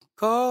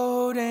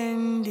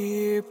Golden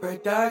Deer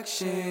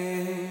Productions.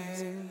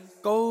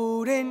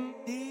 Golden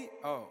Deer.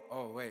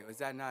 Oh, wait, was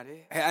that not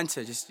it? Hey,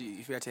 enter,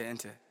 you forgot to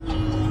enter.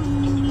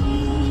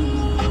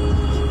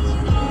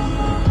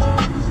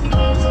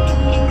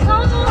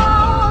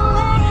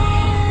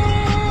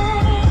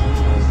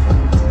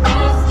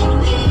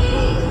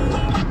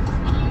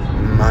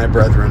 My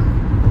brethren,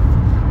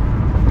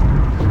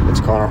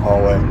 it's Connor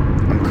Hallway.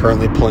 I'm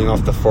currently pulling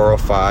off the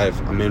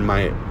 405. I'm in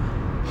my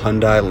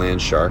Hyundai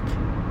Landshark,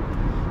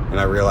 and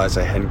I realized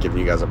I hadn't given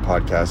you guys a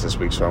podcast this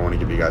week, so I want to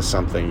give you guys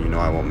something. You know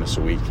I won't miss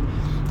a week.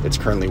 It's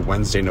currently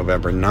Wednesday,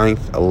 November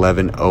 9th,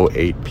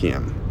 11:08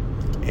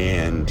 p.m.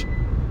 And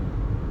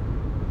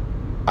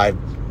I've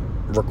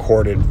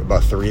recorded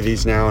about 3 of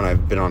these now, and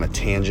I've been on a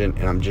tangent,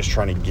 and I'm just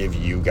trying to give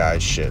you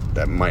guys shit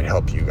that might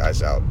help you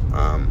guys out.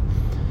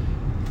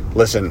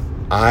 Listen,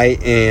 I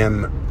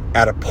am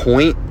at a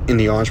point in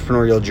the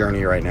entrepreneurial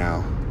journey right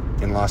now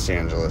in Los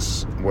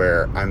Angeles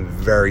where I'm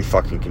very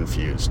fucking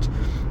confused.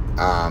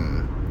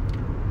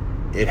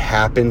 It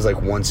happens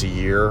like once a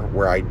year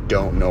where I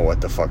don't know what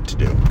the fuck to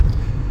do.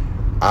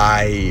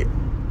 I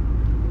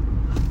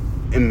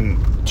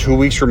am 2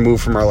 weeks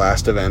removed from our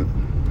last event,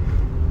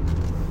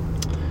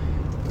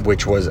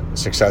 which was a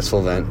successful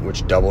event,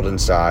 which doubled in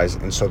size.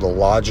 And so the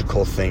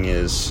logical thing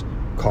is,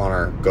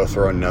 Connor, go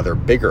throw another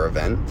bigger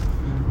event.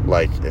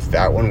 Like, if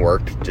that one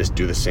worked, just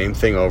do the same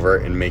thing over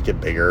and make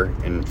it bigger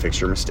and fix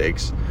your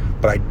mistakes.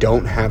 But I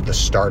don't have the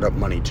startup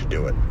money to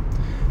do it.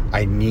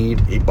 I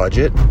need a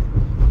budget,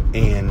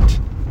 and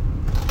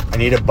I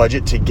need a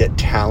budget to get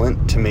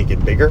talent to make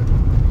it bigger.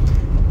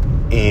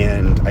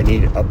 And I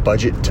need a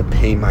budget to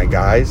pay my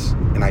guys,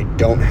 and I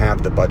don't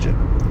have the budget.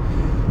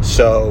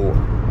 So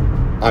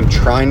I'm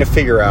trying to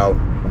figure out,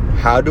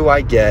 how do I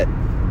get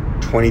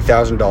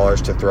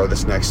 $20,000 to throw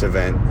this next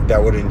event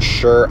that would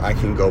ensure I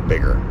can go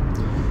bigger?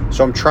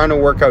 So I'm trying to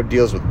work out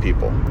deals with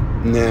people.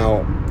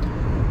 Now,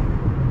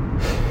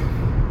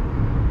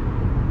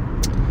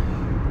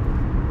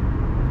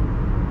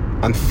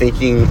 I'm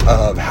thinking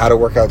of how to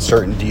work out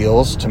certain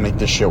deals to make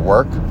this shit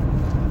work.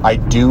 I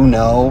do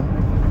know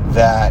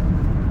that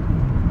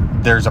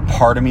there's a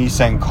part of me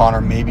saying,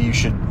 Connor, maybe you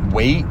should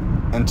wait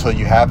until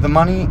you have the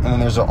money. And then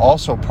there's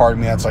also a part of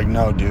me that's like,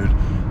 no, dude,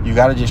 you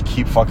got to just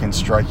keep fucking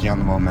striking on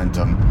the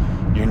momentum.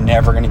 You're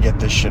never going to get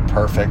this shit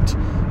perfect.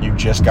 You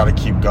just got to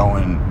keep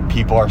going.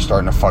 People are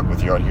starting to fuck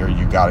with you out here.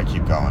 You got to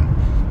keep going.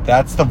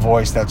 That's the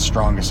voice that's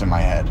strongest in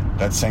my head.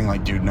 That's saying,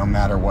 like, dude, no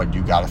matter what,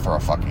 you got to throw a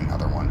fucking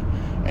another one.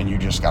 And you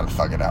just got to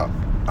thug it out.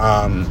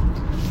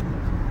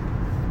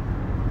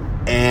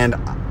 And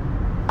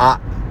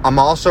I'm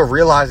also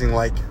realizing,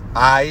 like,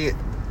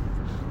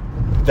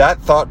 that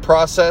thought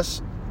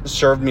process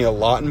served me a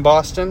lot in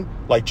Boston.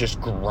 Like, just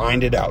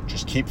grind it out.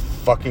 Just keep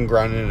fucking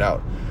grinding it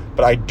out.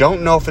 But I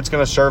don't know if it's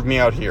going to serve me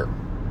out here.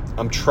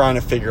 I'm trying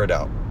to figure it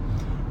out.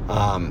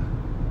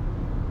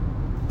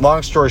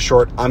 Long story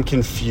short, I'm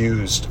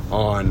confused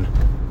on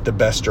the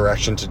best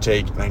direction to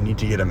take, and I need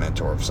to get a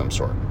mentor of some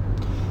sort.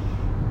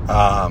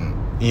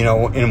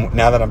 And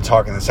now that I'm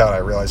talking this out, I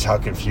realize how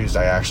confused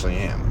I actually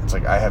am. It's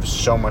like I have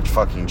so much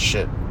fucking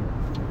shit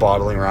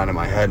bottling around in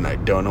my head, and I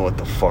don't know what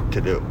the fuck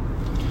to do.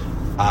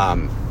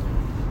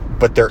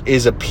 But there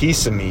is a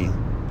piece of me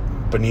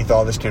beneath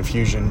all this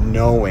confusion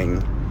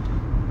knowing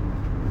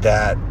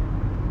that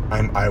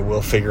I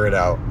will figure it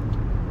out,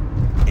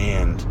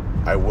 and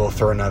I will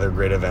throw another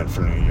great event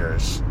for New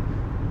Year's,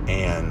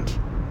 and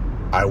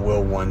I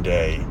will one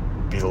day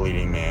be the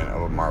leading man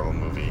of a Marvel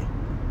movie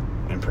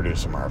and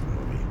produce a Marvel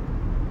movie.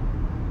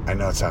 I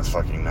know it sounds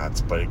fucking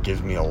nuts, but it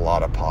gives me a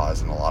lot of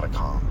pause and a lot of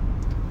calm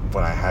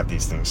when I have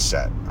these things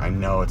set. I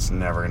know it's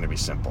never going to be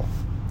simple.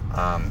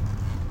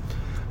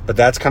 But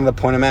that's kind of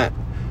the point I'm at.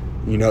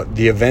 You know,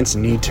 the events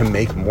need to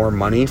make more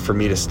money for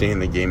me to stay in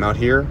the game out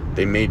here.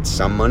 They made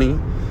some money.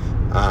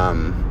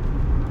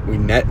 We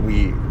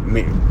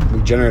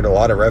generated a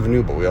lot of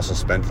revenue, but we also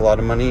spent a lot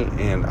of money,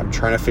 and I'm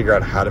trying to figure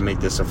out how to make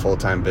this a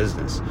full-time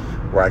business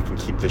where I can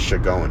keep this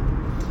shit going.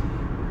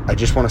 I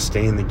just want to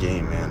stay in the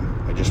game, man.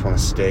 I just want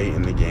to stay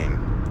in the game.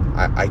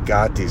 I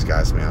got these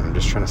guys, man. I'm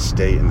just trying to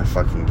stay in the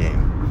fucking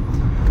game.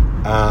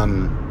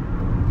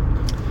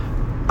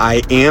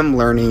 I am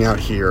learning out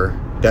here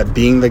that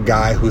being the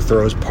guy who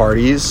throws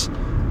parties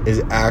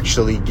is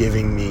actually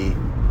giving me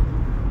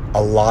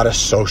a lot of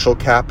social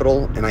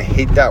capital. And I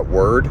hate that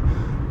word,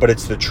 but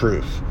it's the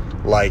truth.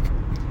 Like,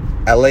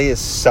 LA is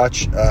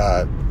such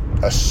a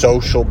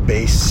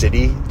social-based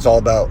city. It's all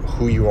about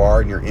who you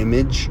are and your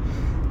image.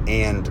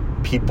 And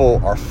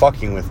people are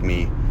fucking with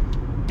me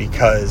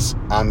because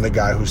I'm the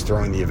guy who's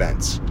throwing the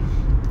events.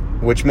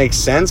 Which makes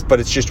sense,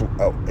 but it's just,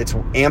 it's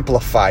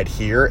amplified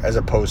here as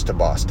opposed to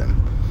Boston.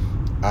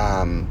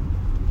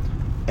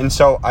 And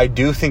so I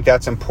do think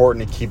that's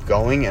important to keep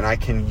going, and I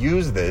can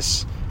use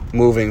this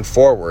moving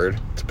forward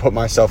to put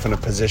myself in a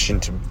position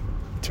to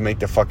make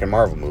the fucking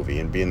Marvel movie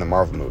and be in the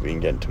Marvel movie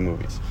and get into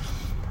movies.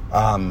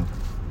 I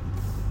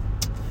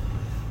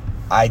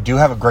do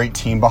have a great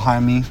team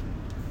behind me.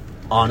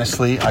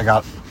 Honestly, I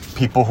got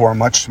people who are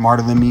much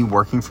smarter than me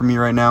working for me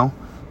right now.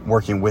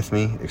 working with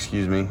me,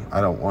 excuse me.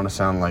 I don't want to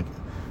sound like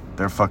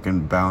they're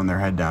fucking bowing their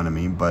head down to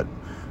me, but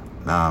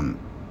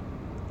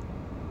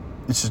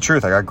it's the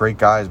truth. I got great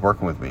guys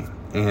working with me,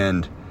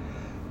 and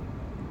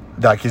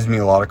that gives me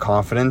a lot of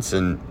confidence,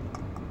 and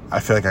I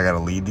feel like I got to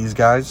lead these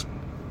guys.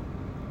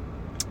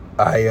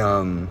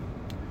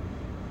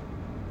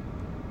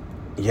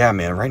 Yeah,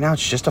 man, right now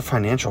it's just a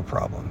financial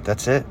problem.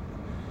 That's it.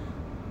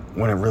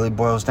 When it really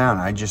boils down,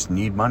 I just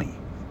need money.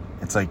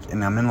 It's like,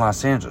 and I'm in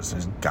Los Angeles.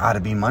 There's got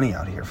to be money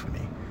out here for me.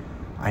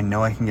 I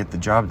know I can get the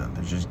job done.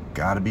 There's just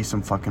got to be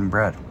some fucking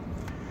bread.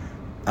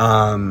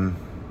 I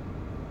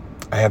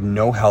have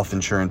no health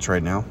insurance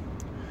right now.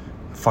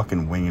 I'm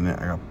fucking winging it.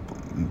 I got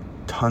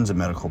tons of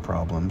medical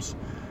problems.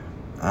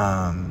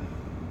 I'm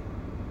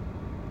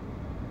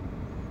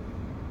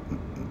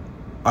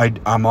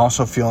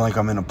also feeling like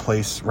I'm in a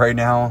place right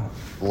now,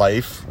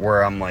 life,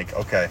 where I'm like,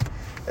 okay,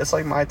 it's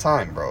like my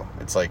time, bro.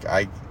 It's like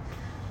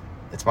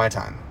it's my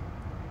time.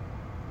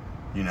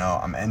 You know,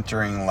 I'm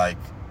entering like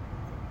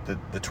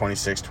the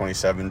 26,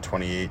 27,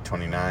 28,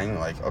 29.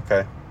 Like,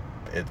 okay,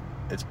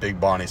 it's Big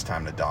Bonnie's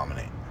time to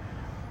dominate.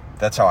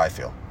 That's how I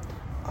feel.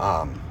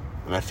 And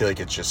I feel like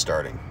it's just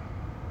starting.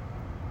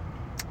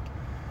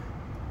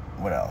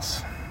 What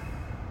else?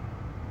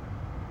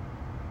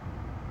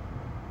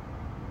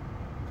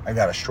 I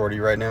got a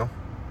shorty right now.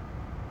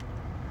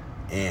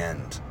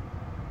 And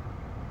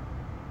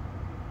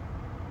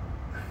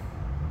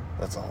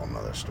that's a whole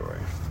nother story.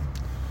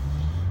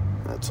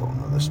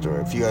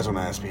 If you guys want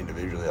to ask me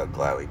individually, I'll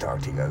gladly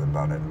talk to you guys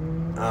about it.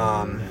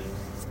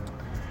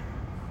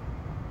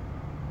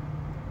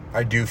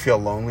 I do feel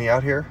lonely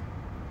out here,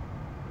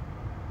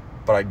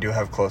 but I do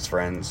have close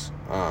friends.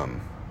 I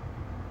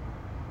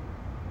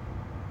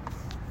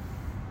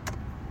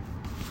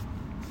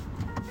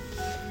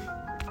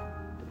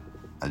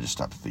just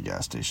stopped at the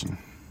gas station.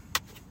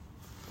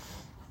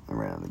 I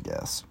ran out of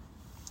gas.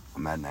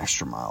 I'm at an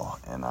extra mile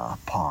in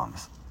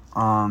Palms.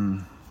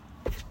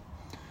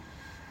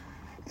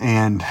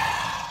 And,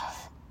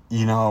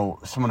 you know,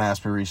 someone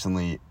asked me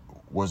recently,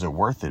 was it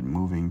worth it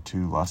moving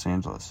to Los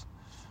Angeles?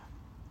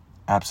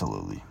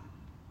 Absolutely.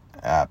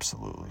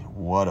 Absolutely.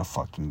 What a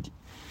fucking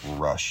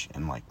rush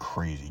and, like,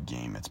 crazy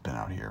game it's been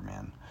out here,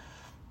 man.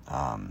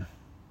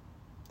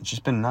 It's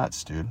just been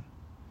nuts, dude.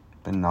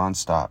 Been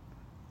nonstop.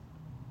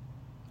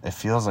 It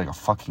feels like a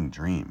fucking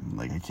dream.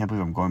 Like, I can't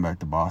believe I'm going back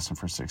to Boston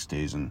for 6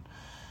 days in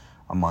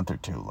a month or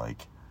two.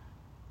 Like,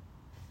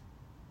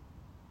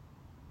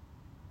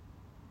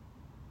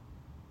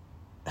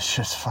 it's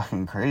just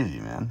fucking crazy,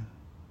 man.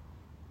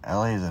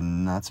 LA is a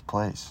nuts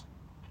place.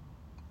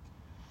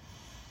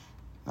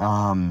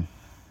 I'm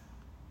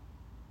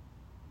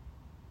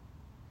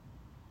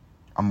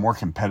more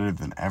competitive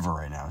than ever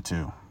right now,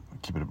 too. I'll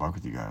keep it a buck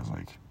with you guys.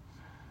 Like,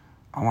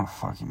 I want to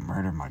fucking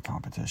murder my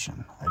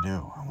competition. I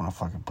do. I want to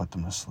fucking put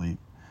them to sleep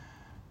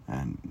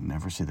and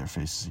never see their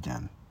faces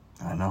again.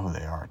 And I know who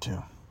they are,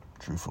 too.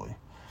 Truthfully.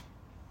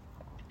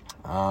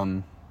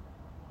 And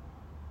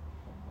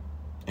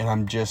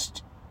I'm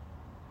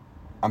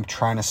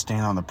trying to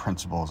stand on the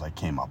principles I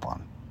came up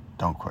on.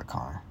 Don't quit,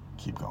 Connor.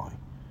 Keep going.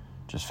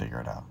 Just figure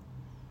it out.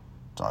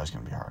 It's always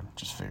going to be hard.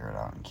 Just figure it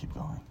out and keep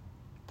going.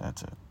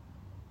 That's it.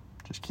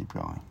 Just keep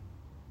going.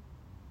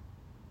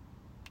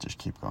 Just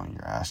keep going.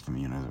 You're asking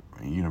the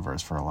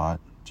universe for a lot.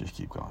 Just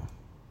keep going.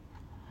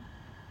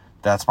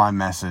 That's my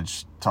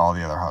message to all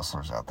the other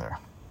hustlers out there.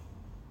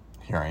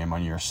 Here I am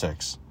on year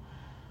 6,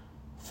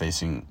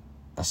 facing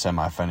a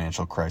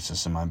semi-financial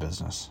crisis in my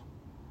business.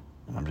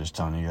 And I'm just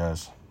telling you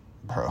guys,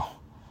 bro,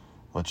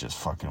 let's just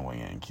fucking wing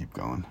it and keep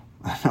going.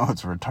 I know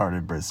it's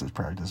retarded business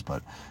practice,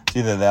 but it's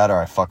either that or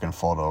I fucking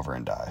fold over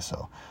and die.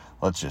 So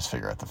let's just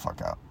figure it the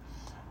fuck out.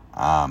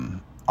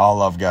 All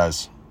love,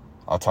 guys.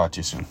 I'll talk to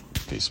you soon.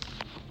 Peace.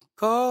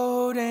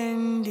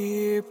 Golden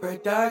Deer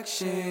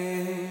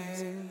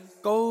Productions.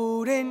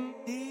 Golden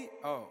Deer.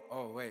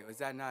 Oh, wait, was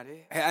that not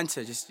it? Hey,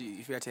 enter.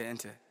 You forgot to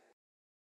enter.